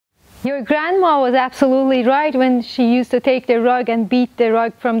Your grandma was absolutely right when she used to take the rug and beat the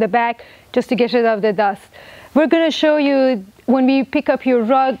rug from the back just to get rid of the dust. We're going to show you when we pick up your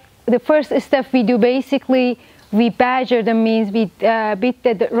rug, the first step we do, basically we badger them, means we beat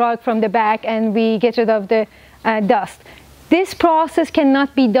the rug from the back and we get rid of the dust. This process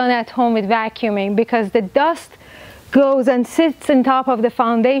cannot be done at home with vacuuming because the dust goes and sits on top of the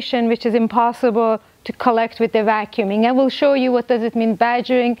foundation, which is impossible to collect with the vacuuming. And we'll show you what does it mean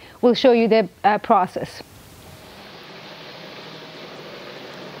badgering. We'll show you the process.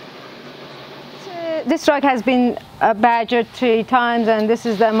 This rug has been badgered 3 times, and this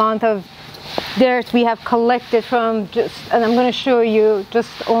is the amount of dirt we have collected from and I'm going to show you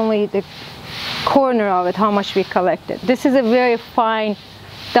just only the corner of it, how much we collected. This is a very fine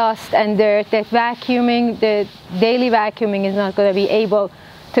dust and dirt that vacuuming, the daily vacuuming, is not going to be able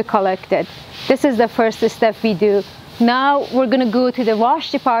to collect it. This is the first step we do. Now we're going to go to the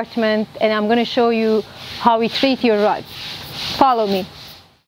wash department and I'm going to show you how we treat your rug. Follow me.